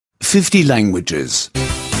50 languages.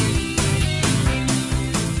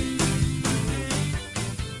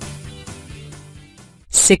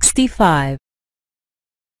 65.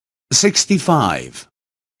 65.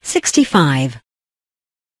 65.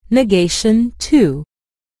 Negation 2.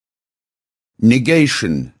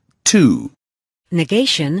 Negation 2.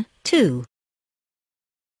 Negation 2.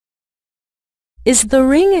 Is the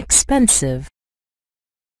ring expensive?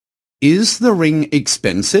 Is the ring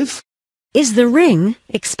expensive? Is the ring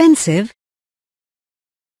expensive?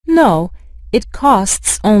 No, it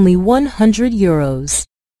costs only 100 euros.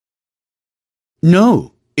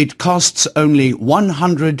 No, it costs only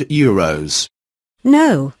 100 euros.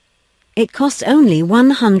 No, it costs only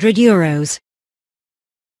 100 euros.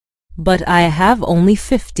 But I have only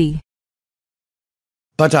 50.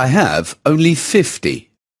 But I have only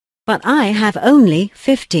 50. But I have only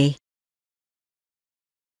 50.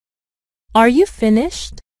 Are you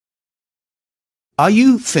finished? Are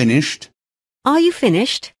you finished? Are you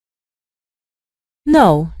finished?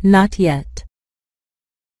 No, not yet.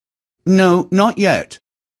 No, not yet.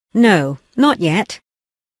 No, not yet.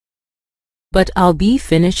 But I'll be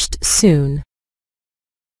finished soon.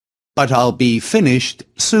 But I'll be finished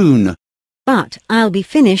soon. But I'll be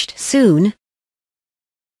finished soon.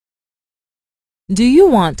 Do you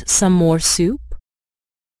want some more soup?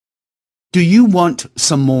 Do you want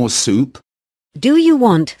some more soup? Do you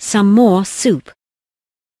want some more soup?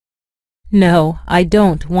 No, I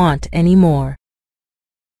don't want any more.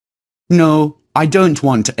 No, I don't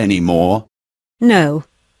want any more. No,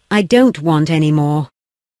 I don't want any more.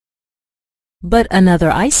 But another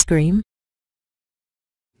ice cream.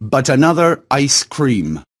 But another ice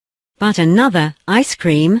cream. But another ice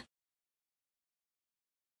cream.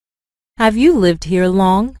 Have you lived here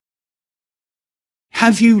long?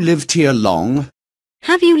 Have you lived here long?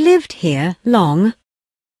 Have you lived here long?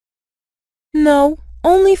 No,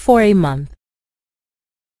 only for a month.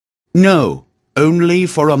 No, only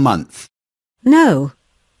for a month. No,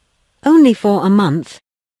 only for a month.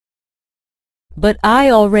 But I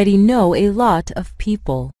already know a lot of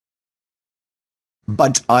people.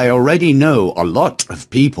 But I already know a lot of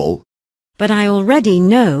people. But I already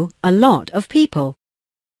know a lot of people.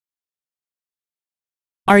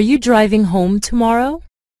 Are you driving home tomorrow?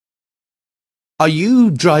 Are you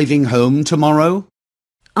driving home tomorrow?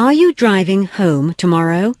 Are you driving home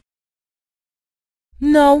tomorrow?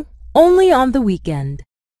 No, only on the weekend.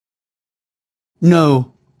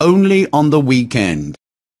 No, only on the weekend.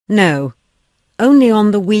 No, only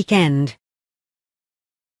on the weekend.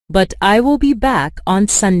 But I will be back on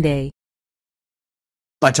Sunday.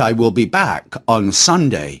 But I will be back on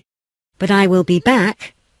Sunday. But I will be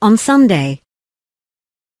back on Sunday.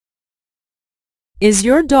 Is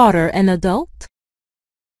your daughter an adult?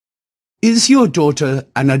 Is your daughter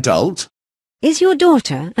an adult? Is your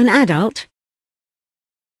daughter an adult?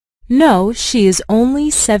 No, she is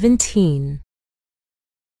only 17.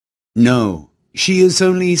 No, she is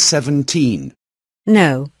only 17.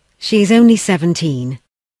 No, she's only 17.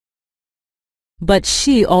 But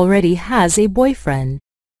she already has a boyfriend.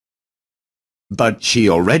 But she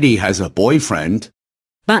already has a boyfriend.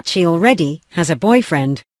 But she already has a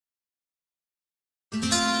boyfriend.